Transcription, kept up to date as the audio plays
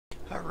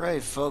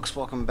Alright folks,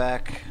 welcome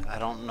back. I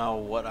don't know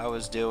what I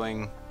was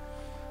doing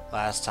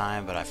last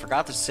time, but I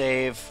forgot to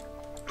save.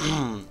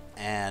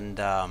 And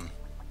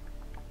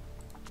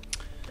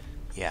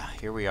yeah,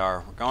 here we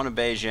are. We're going to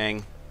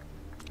Beijing.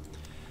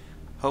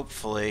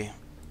 Hopefully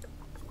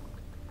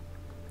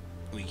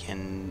we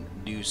can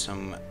do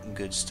some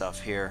good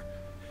stuff here.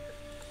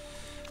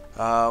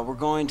 We're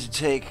going to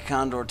take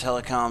Condor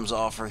Telecom's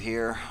offer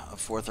here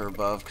of 4th or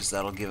above, because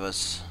that'll give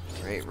us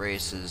for 8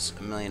 races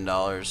 $1 million.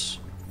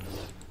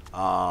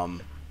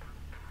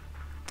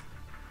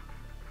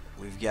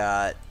 We've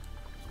got,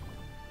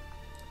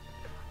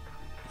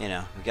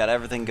 we've got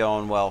everything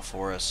going well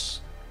for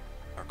us.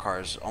 Our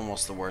car's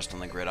almost the worst on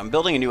the grid. I'm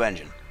building a new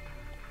engine.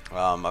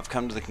 I've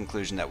come to the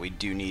conclusion that we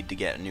do need to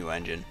get a new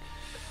engine,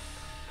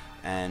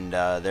 and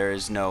there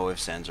is no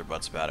ifs, ands, or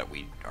buts about it.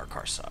 Our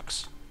car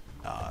sucks.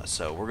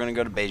 So we're gonna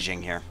go to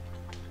Beijing here.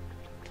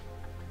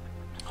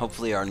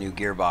 Hopefully our new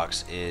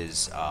gearbox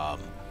is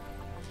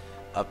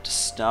up to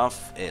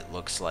snuff. It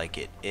looks like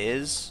it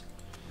is.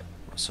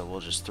 So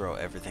we'll just throw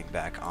everything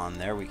back on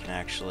there. We can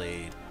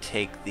actually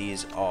take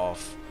these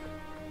off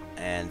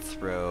and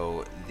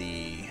throw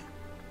the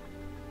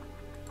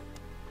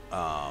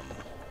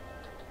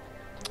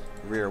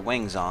rear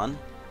wings on,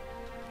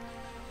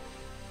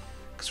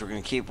 because we're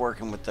going to keep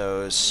working with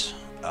those.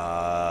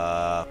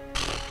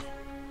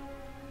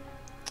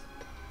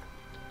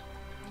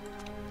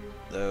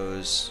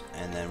 Those,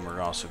 and then we're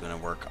also going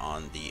to work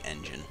on the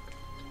engine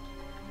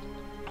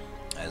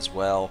as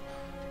well.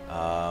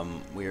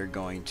 We are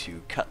going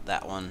to cut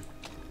that one.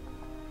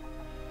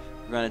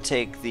 We're going to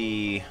take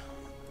the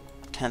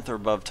 10th or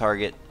above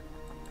target,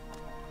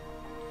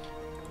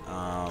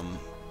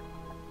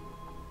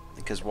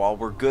 because while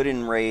we're good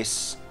in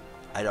race,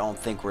 I don't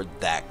think we're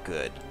that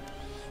good.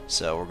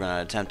 So we're going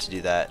to attempt to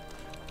do that.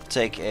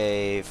 Take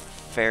a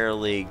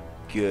fairly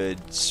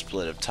good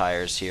split of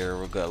tires here.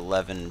 We'll go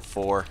 11 and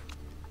 4,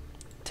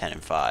 10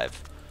 and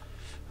 5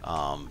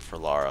 for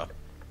Lara.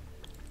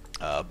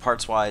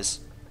 Parts wise,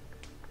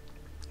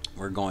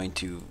 we're going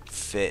to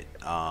fit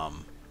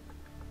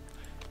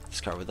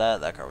this car with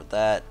that car with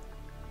that.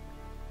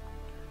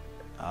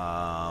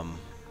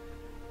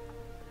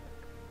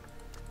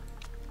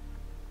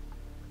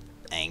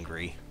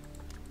 Angry.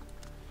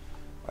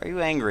 Why are you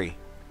angry?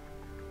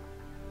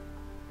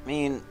 I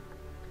mean,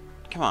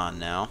 come on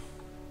now.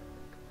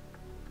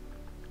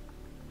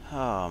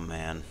 Oh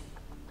man.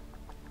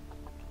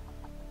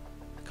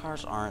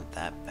 Cars aren't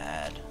that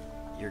bad.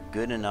 You're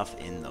good enough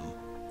in them.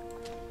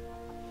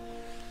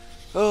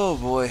 Oh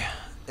boy,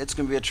 it's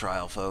gonna be a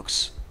trial,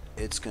 folks.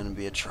 It's gonna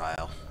be a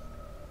trial.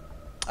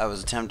 I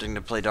was attempting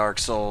to play Dark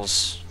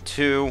Souls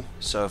 2,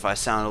 so if I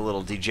sound a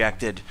little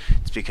dejected,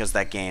 it's because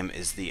that game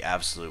is the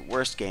absolute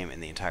worst game in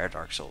the entire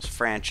Dark Souls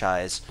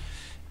franchise,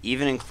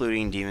 even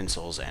including Demon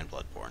Souls and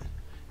Bloodborne,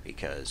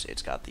 because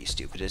it's got the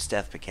stupidest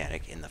death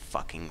mechanic in the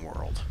fucking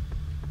world.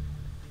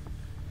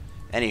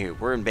 Anywho,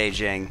 we're in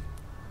Beijing.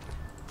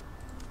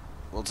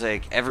 We'll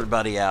take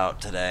everybody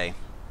out today.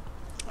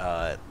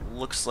 It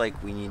looks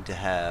like we need to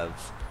have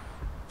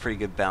a pretty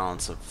good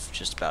balance of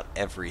just about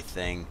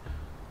everything.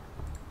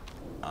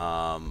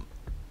 A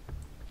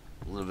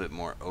little bit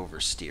more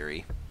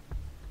oversteery,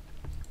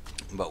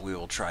 but we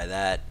will try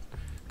that.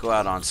 Go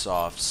out on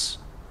softs.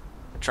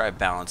 Try a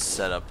balanced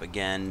setup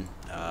again.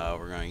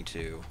 We're going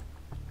to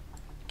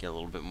get a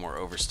little bit more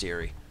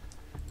oversteery.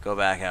 Go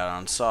back out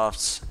on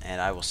softs,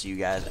 and I will see you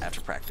guys after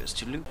practice.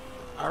 Toodaloo.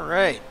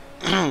 Alright,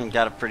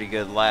 got a pretty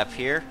good lap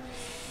here.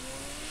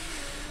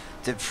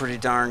 Did pretty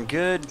darn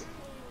good,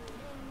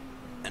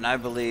 and I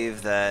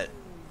believe that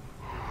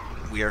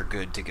we are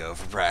good to go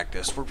for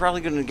practice. We're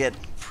probably going to get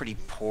pretty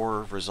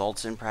poor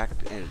results in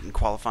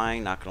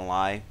qualifying, not going to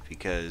lie,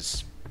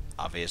 because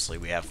obviously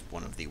we have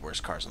one of the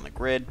worst cars on the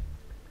grid.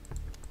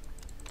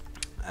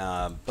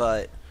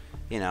 But,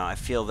 I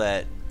feel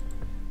that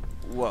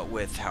what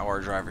with how our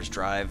drivers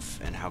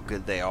drive and how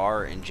good they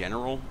are in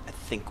general, I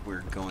think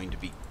we're going to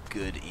be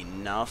good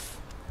enough.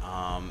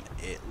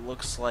 It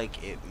looks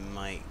like it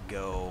might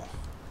go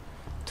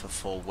to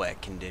full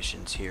wet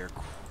conditions here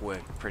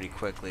pretty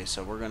quickly,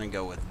 so we're gonna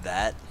go with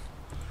that,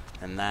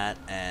 and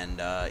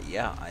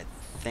yeah, I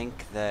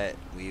think that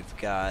we've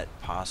got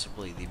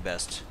possibly the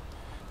best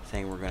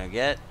thing we're gonna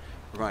get.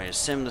 We're going to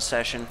sim the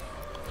session.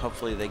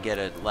 Hopefully they get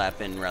a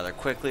lap in rather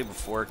quickly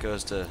before it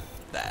goes to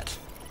that.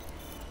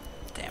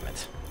 Damn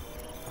it.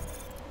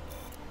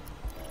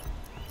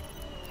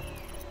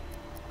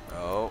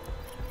 Oh.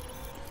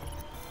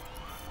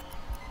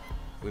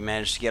 We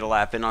managed to get a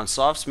lap in on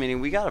softs, meaning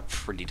we got a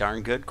pretty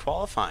darn good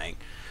qualifying.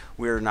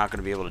 We're not going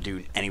to be able to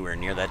do anywhere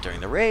near that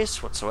during the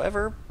race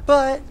whatsoever,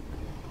 but,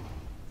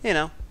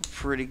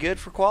 pretty good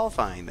for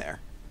qualifying there.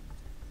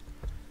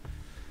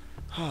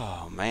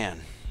 Oh,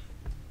 man.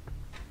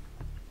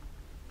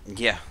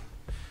 Yeah.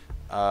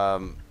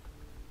 About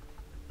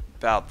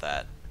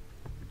that.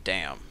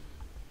 Damn.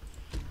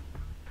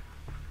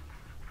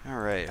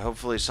 Alright,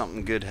 hopefully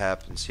something good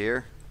happens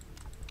here.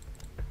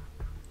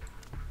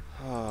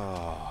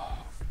 Oh.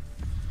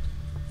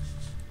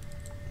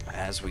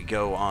 as we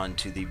go on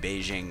to the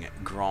Beijing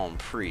Grand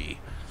Prix.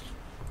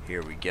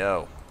 Here we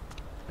go.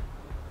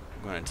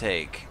 I'm going to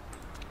take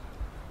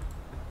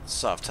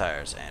soft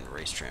tires and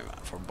race trim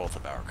for both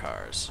of our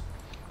cars.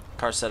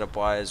 Car setup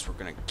wise, we're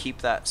going to keep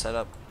that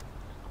setup.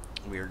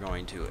 We are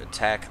going to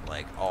attack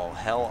like all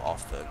hell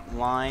off the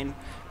line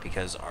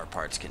because our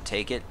parts can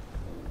take it.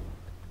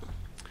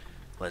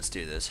 Let's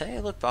do this. Hey,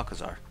 look,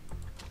 Balcazar.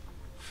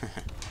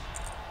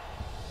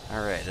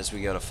 Alright, as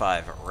we go to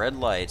 5 red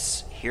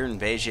lights here in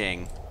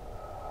Beijing.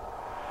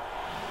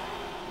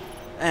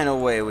 And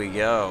away we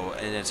go.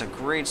 And it's a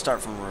great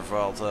start from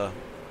Revuelta.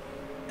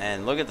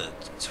 And look at the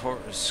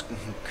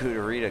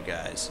Scuderia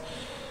guys.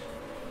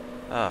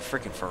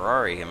 Freaking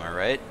Ferrari, am I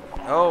right?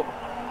 Oh,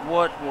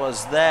 what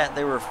was that?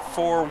 They were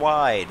 4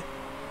 wide.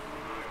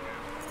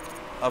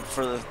 Up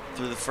for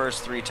through the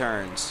first 3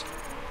 turns.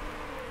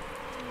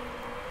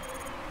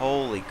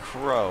 Holy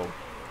crow.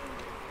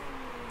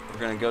 We're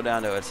going to go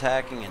down to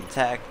attacking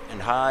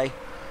and high.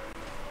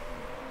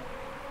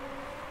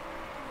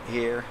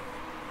 Here.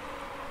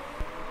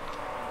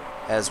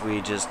 As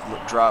we just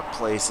drop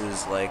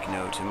places like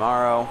no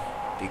tomorrow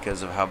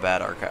because of how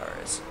bad our car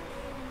is.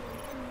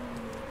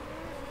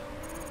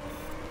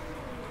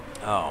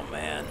 Oh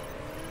man.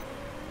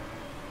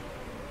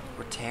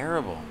 We're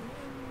terrible.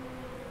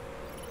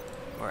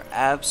 We're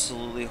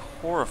absolutely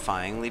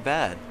horrifyingly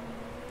bad.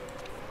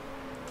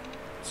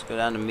 Let's go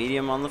down to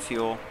medium on the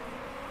fuel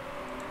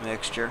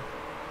mixture.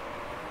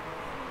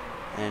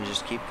 And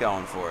just keep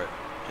going for it.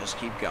 Just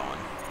keep going.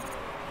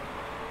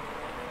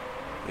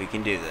 We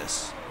can do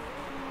this.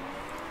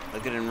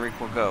 Look at Enrique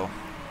go.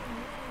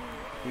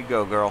 You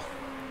go, girl.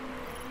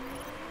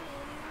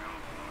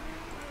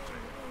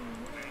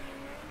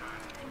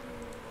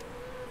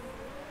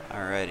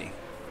 Alrighty.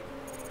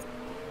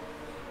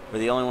 We're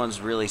the only ones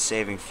really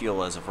saving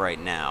fuel as of right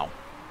now.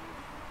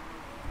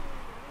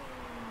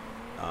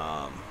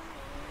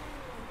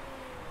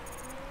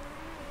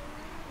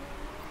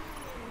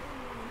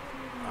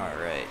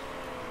 Alright.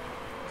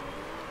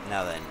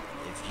 Now then,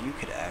 if you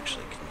could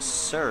actually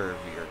conserve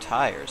your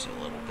tires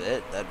a little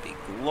bit, that'd be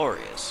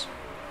glorious.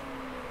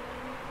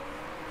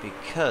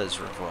 Because,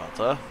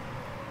 Revuelta,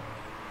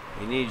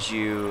 we need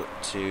you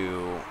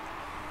to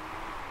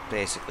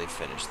basically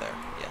finish there.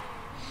 Yeah.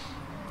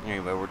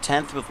 Anyway, we're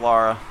 10th with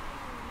Lara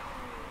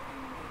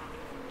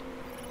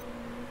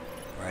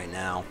right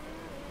now.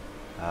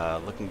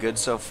 Looking good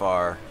so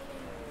far.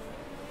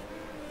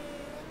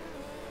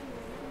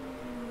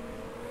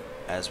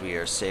 As we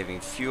are saving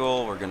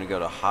fuel, we're going to go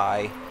to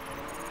high.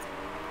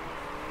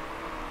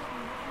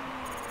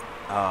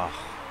 Oh.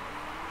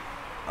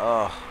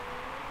 Oh.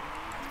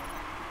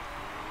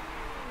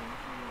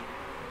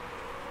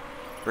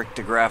 Rick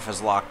DeGraff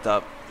is locked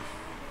up.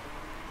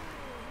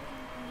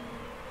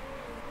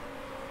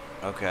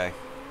 Okay.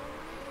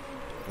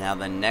 Now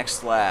the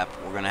next lap,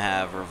 we're going to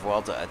have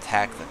Revuelta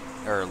attack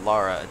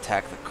Lara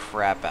attack the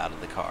crap out of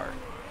the car.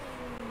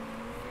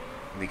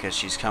 Because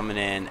she's coming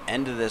in,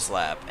 end of this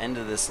lap,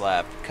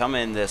 come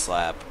in this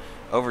lap,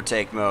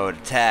 overtake mode,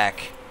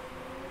 attack,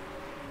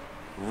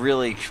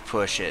 really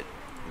push it.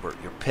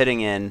 You're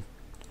pitting in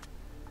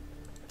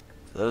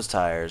those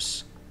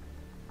tires.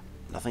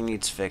 Nothing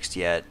needs fixed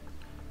yet.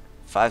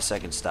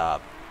 5-second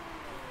stop.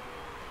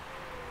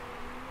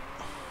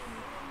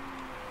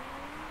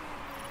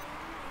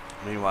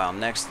 Meanwhile,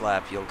 next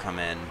lap you'll come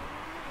in.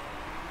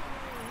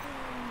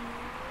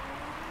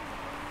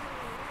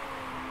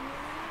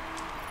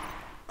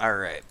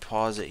 Alright,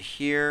 pause it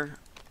here.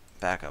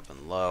 Back up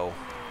and low.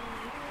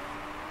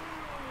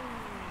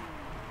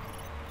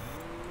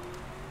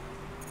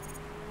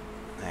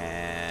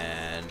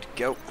 And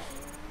go.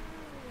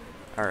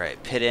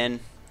 Alright, pit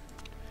in.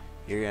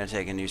 You're going to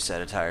take a new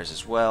set of tires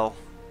as well.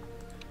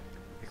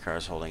 Your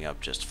car's holding up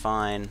just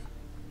fine.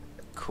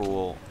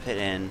 Cool. Pit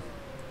in.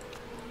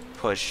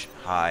 Push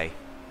high.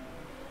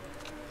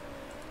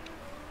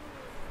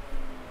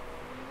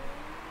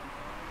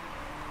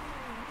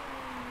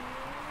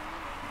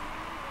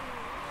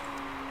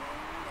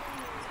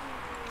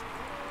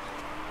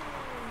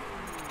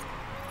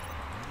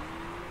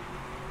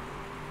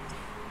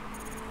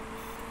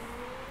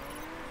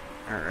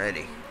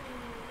 Alrighty.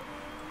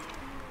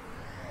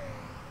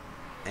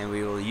 And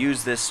we will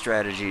use this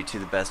strategy to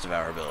the best of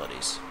our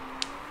abilities.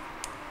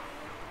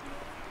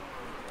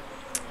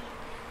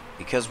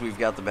 Because we've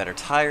got the better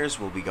tires,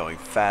 we'll be going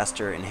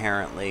faster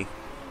inherently.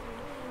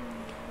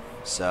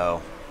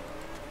 So,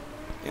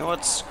 you know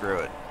what? Screw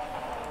it.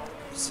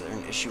 Is there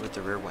an issue with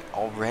the rear wing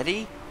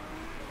already?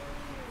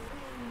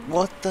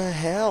 What the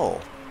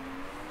hell?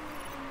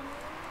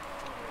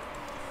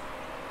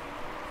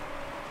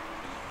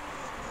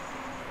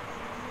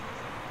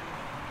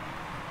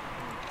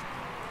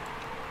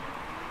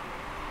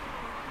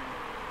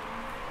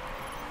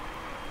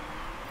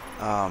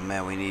 Oh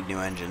man, we need new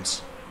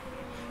engines.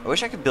 I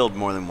wish I could build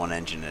more than one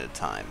engine at a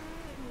time.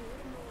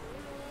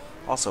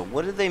 Also,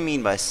 what did they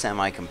mean by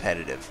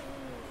semi-competitive?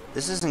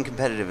 This isn't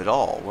competitive at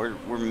all. We're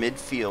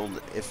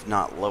midfield, if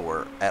not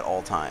lower, at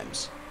all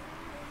times.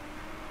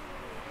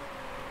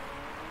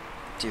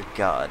 Dear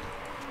God.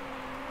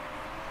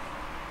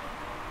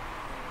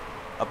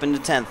 Up into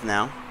 10th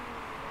now.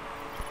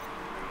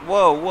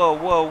 Whoa, whoa,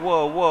 whoa,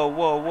 whoa, whoa,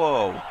 whoa,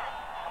 whoa.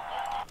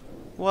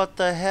 What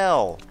the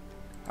hell?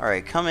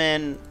 Alright, come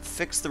in,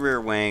 fix the rear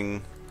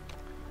wing.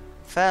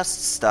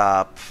 Fast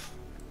stop.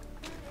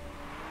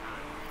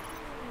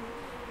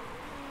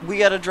 We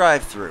got a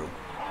drive-through.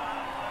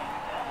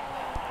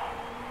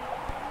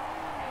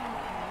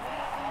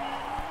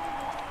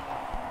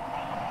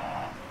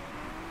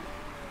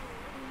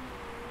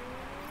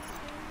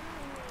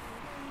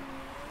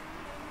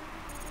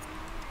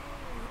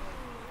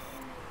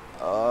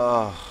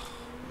 Oh,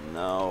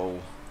 no.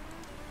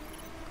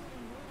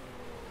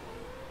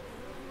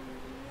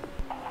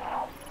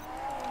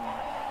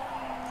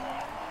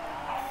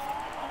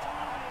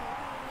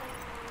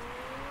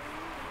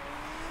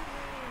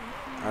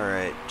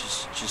 Alright,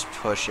 just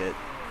push it.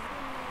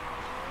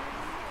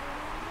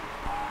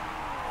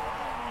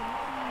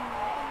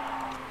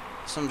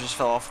 Some just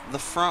fell off the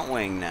front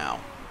wing now.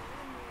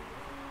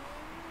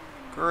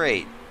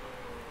 Great.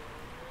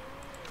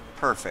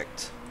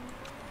 Perfect.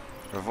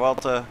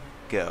 Revuelta,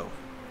 go.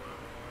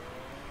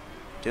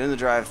 Doing the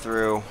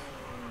drive-through.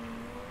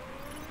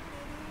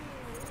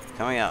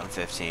 Coming out in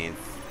 15th.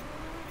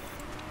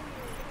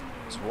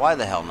 So why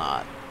the hell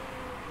not?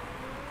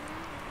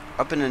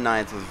 Up into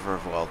 9th with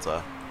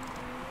Revuelta.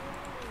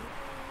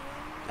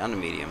 Down to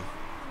medium.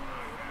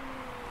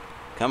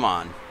 Come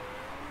on.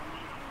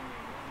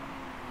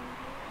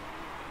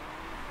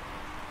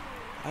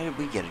 Why did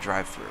we get a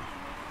drive-through?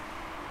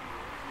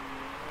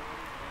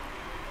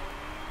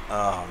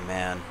 Oh,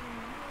 man.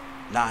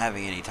 Not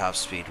having any top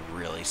speed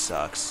really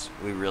sucks.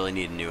 We really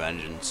need new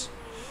engines.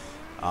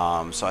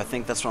 So I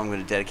think that's what I'm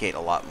going to dedicate a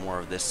lot more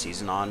of this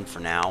season on for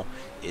now,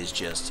 is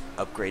just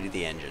upgrading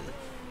the engine.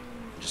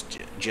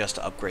 Just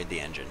upgrade the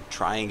engine.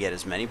 Try and get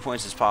as many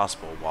points as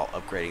possible while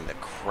upgrading the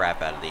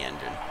crap out of the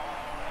engine.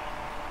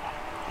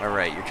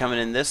 Alright, you're coming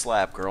in this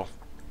lap, girl.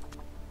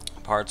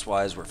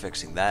 Parts-wise, we're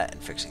fixing that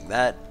and fixing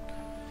that.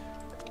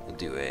 We'll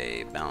do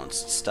a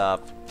balanced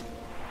stop.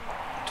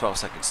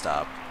 12-second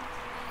stop.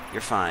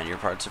 You're fine. Your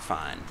parts are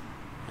fine.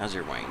 How's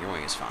your wing? Your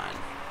wing is fine.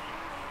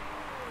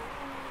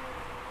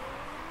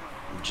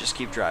 Just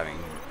keep driving,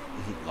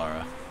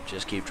 Laura.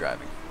 Just keep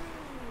driving.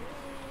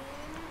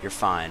 You're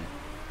fine.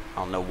 I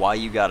don't know why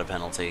you got a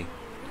penalty.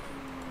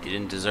 You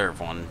didn't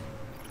deserve one.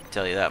 I'll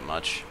tell you that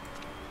much.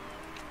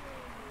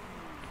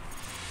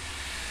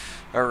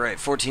 Alright,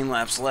 14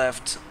 laps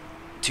left.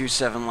 2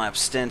 7-lap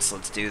stints.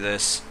 Let's do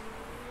this.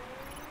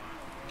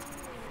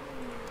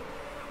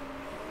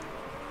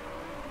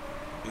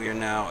 We are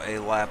now a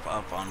lap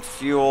up on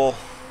fuel.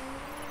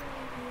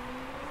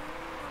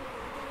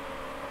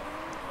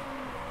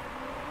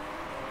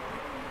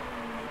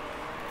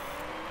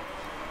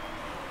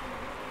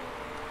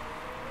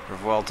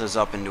 Revuelta's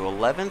up into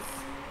 11th.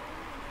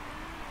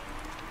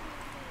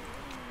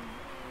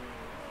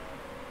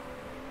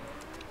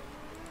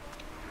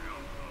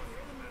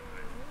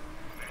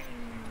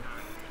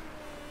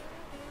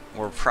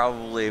 We're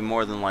probably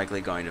more than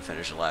likely going to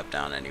finish a lap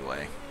down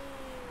anyway.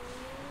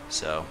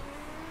 So,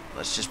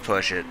 let's just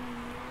push it.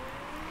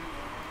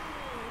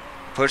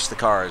 Push the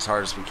car as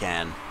hard as we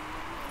can.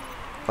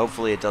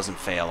 Hopefully it doesn't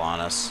fail on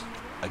us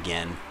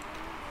again.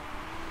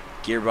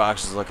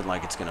 Gearbox is looking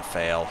like it's going to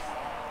fail.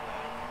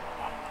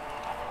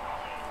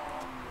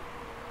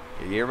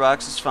 Your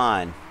gearbox is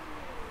fine.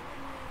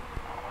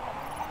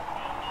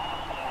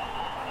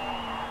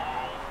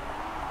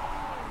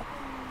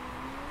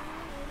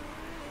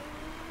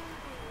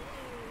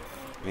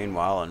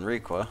 Meanwhile,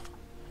 Enrique,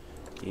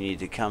 you need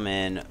to come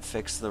in,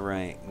 fix the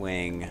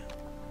wing,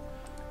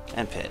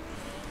 and pit.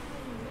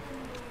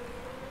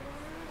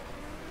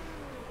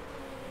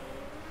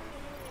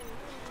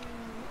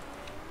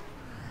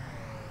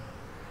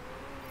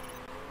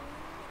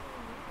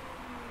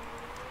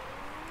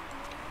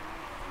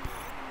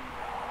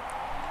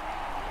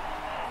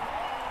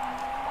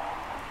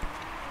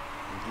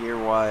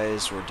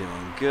 Gear-wise, we're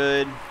doing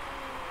good.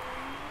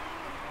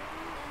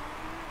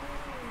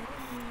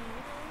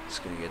 It's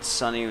going to get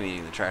sunny,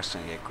 meaning the track's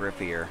going to get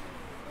grippier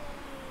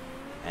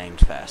and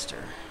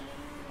faster.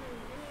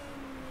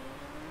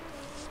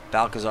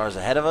 Balcazar's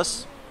ahead of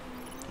us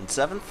in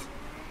 7th.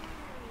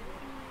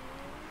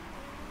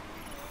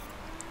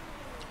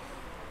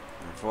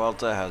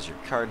 Vuelta, how's your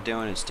car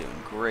doing? It's doing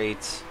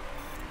great.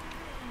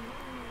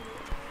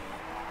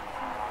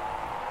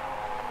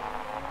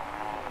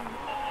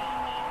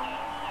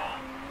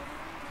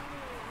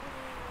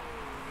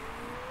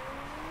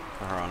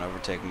 Put her on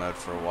overtake mode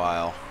for a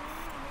while.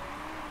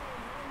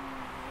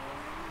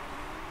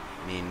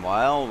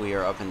 Meanwhile, we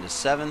are up into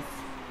 7th.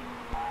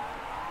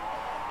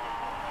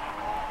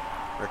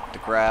 Rick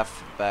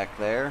DeGraff back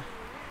there.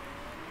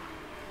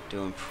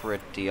 Doing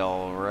pretty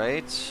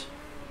alright.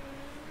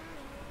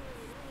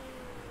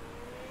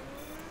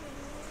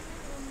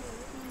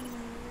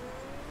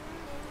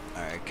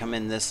 Alright, come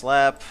in this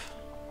lap.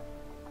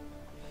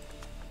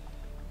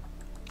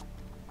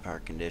 Power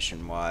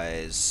condition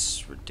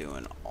wise, we're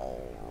doing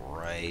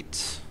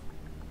alright.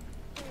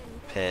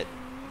 Pit.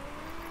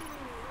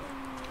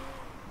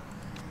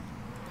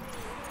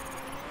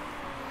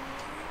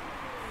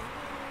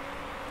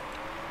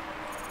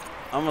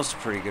 Almost a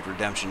pretty good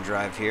redemption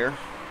drive here.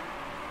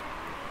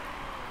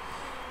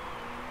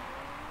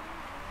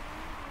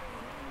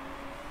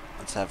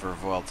 Let's have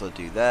Revuelta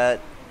do that.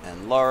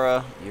 And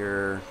Laura,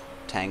 you're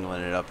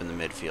tangling it up in the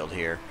midfield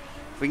here.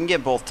 If we can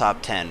get both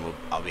top 10,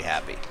 I'll be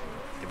happy.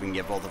 If we can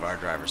get both of our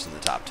drivers in the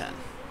top 10.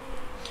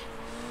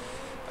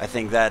 I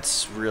think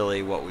that's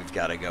really what we've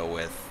got to go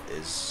with,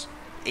 is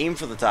aim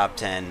for the top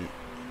 10,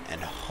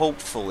 and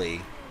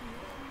hopefully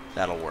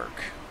that'll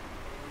work.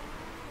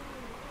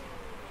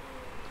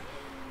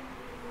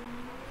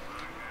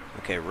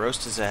 Okay,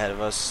 Roast is ahead of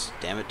us.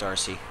 Damn it,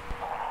 Darcy.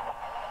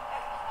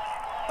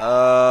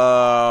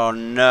 Oh,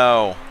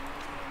 no.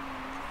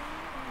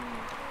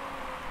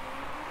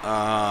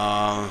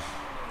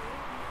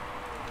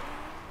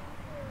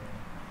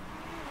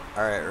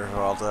 Alright,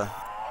 Revuelta.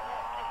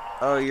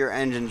 Oh, your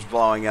engine's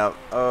blowing up.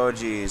 Oh,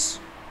 jeez.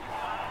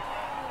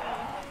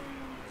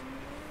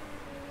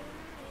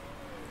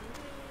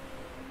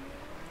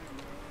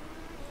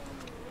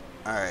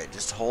 Alright,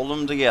 just hold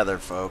them together,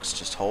 folks.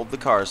 Just hold the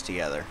cars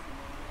together.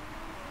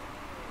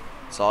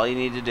 That's all you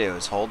need to do,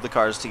 is hold the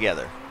cars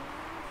together.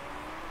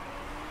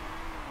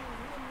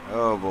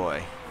 Oh,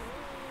 boy.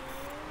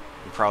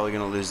 You're probably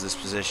going to lose this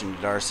position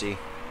to Darcy.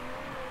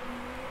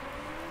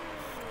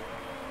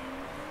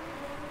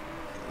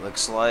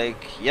 Looks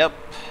like, yep.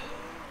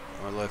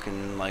 We're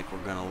looking like we're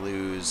going to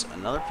lose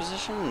another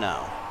position?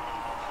 No.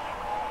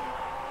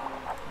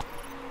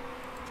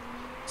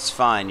 It's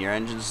fine. Your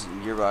engines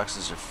and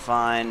gearboxes are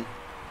fine.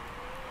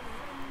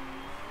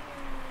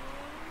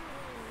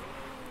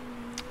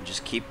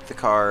 Just keep the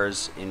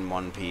cars in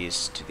one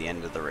piece to the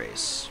end of the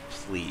race.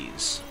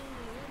 Please.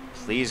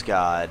 Please,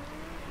 God.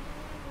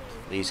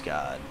 Please,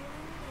 God.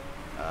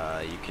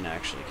 You can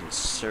actually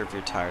conserve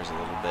your tires a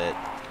little bit.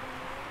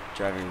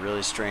 Driving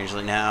really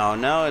strangely now.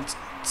 No, it's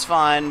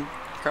fine.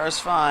 Car's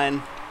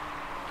fine.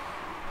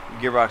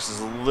 Gearbox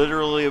is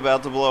literally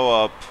about to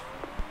blow up.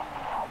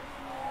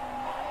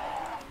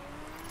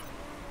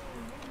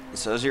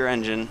 So's your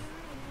engine.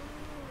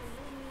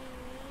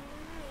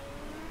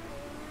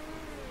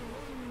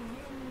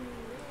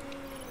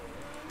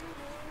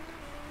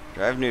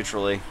 Drive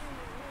neutrally.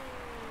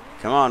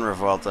 Come on,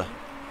 Revuelta.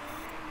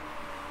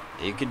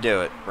 You can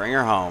do it. Bring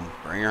her home.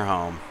 Bring her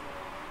home.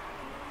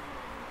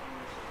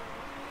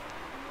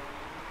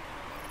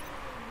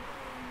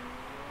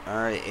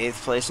 Alright,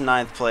 8th place and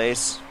 9th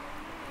place.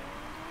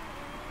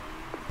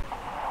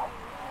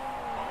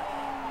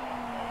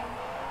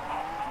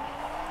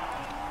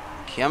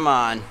 Come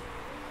on.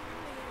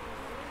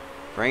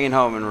 Bring it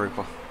home,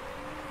 Enrico.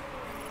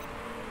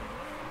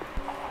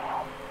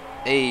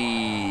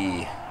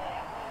 Hey.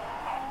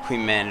 We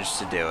managed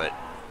to do it.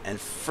 And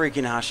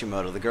freaking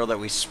Hashimoto, the girl that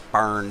we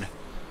spurned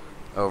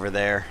over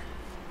there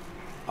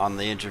on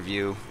the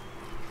interview.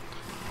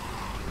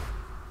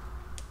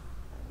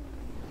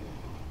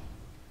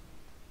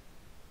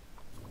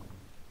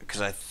 Because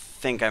I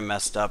think I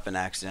messed up and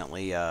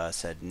accidentally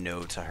said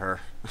no to her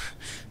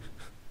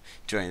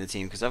joining the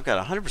team, because I've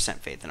got 100%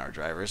 faith in our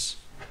drivers.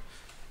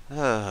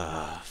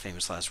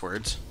 Famous last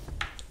words.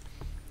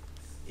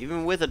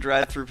 Even with a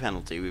drive-through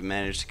penalty, we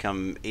managed to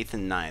come 8th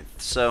and 9th.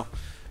 So,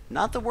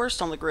 not the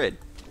worst on the grid.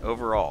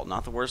 Overall,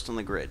 not the worst on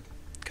the grid.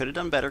 Could have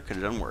done better, could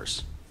have done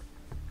worse.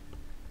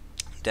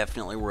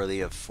 Definitely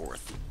worthy of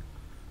 4th.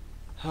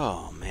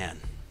 Oh, man.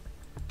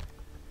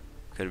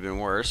 Could have been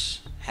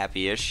worse.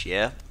 Happy-ish,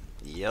 yeah.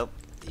 Yep.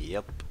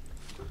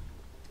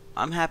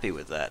 I'm happy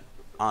with that,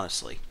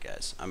 honestly,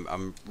 guys.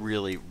 I'm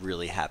really,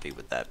 really happy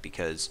with that,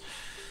 because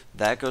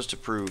that goes to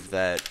prove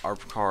that our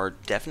car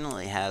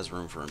definitely has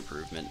room for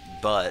improvement,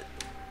 but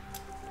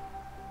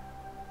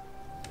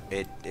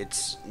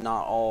it's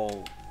not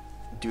all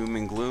doom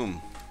and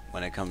gloom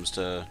when it comes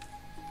to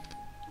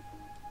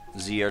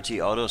ZRT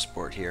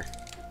Autosport here.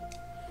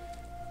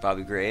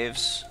 Bobby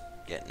Graves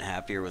getting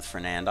happier with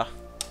Fernanda.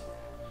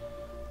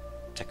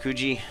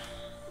 Takuji,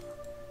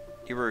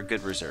 you were a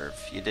good reserve.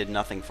 You did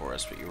nothing for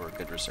us, but you were a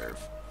good reserve.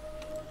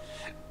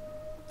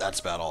 That's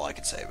about all I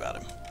could say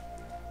about him.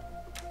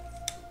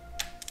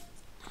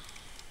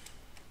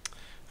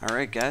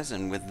 Alright, guys,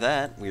 and with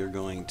that, we are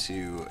going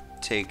to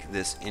take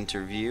this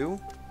interview.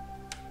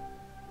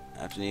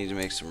 After needing to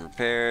make some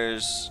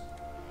repairs,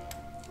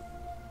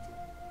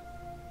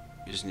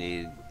 you just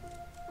need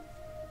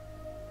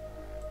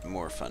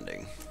more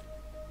funding.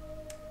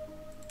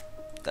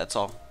 That's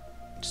all.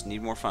 Just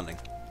need more funding.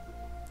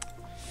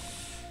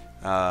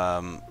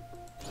 I'm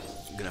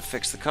gonna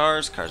fix the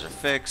cars. Cars are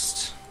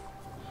fixed.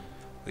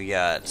 We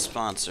got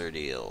sponsor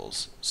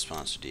deals.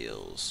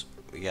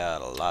 We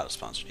got a lot of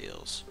sponsor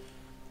deals.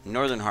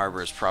 Northern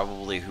Harbor is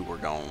probably who we're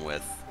going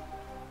with,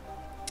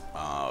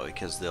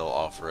 because they'll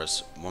offer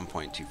us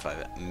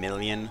 1.25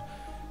 million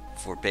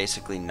for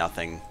basically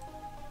nothing.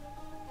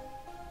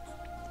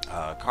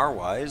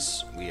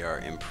 Car-wise, we are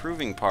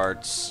improving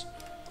parts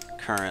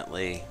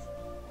currently.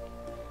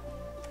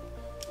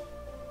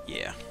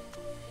 Yeah.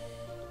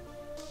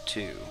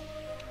 2,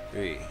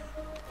 3,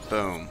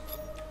 boom.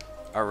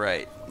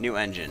 Alright, new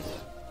engine.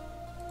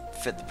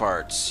 Fit the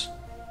parts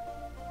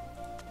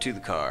to the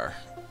car.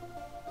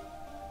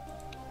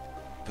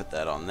 Put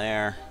that on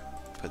there.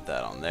 Put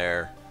that on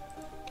there.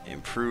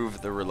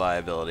 Improve the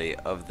reliability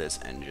of this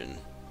engine,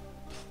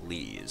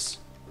 please.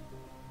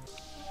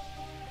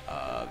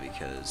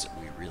 Because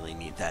we really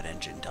need that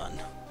engine done.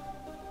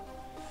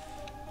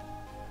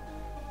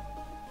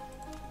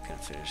 I'm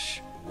gonna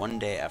finish one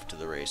day after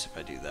the race if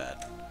I do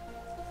that.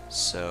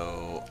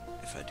 So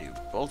if I do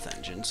both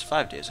engines,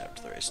 5 days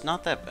after the race.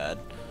 Not that bad.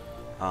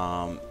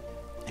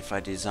 If I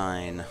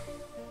design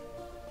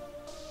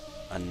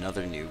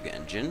another new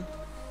engine,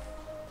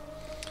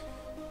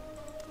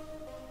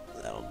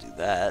 that'll do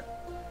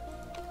that.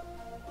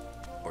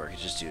 Or I could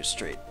just do a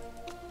straight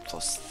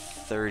plus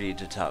 30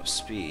 to top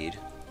speed.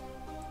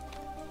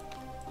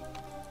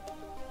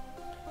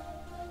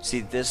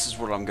 See, this is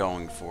what I'm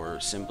going for,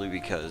 simply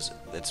because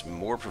it's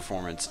more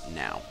performance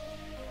now.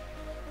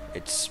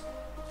 It's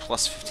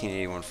plus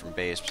 1581 from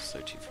base, plus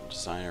 13 from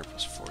designer,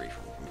 plus 40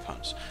 from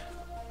components.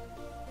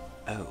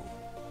 Oh.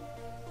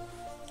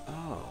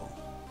 Oh.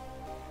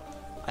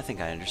 I think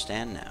I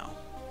understand now.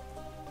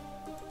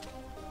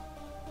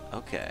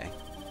 Okay.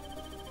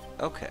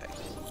 Okay.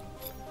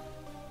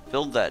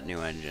 Build that new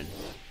engine.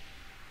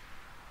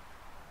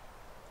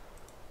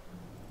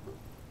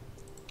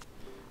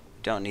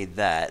 Don't need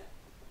that.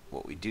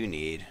 What we do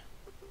need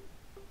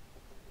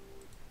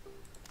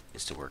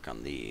is to work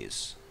on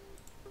these.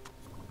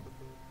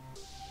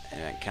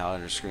 And at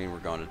calendar screen, we're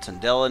going to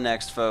Tundela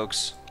next,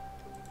 folks.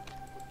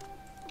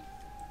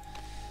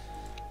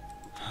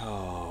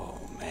 Oh,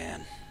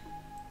 man.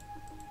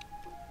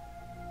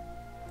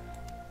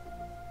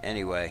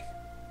 Anyway,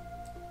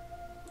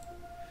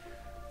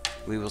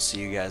 we will see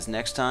you guys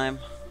next time.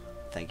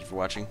 Thank you for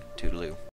watching. Toodaloo.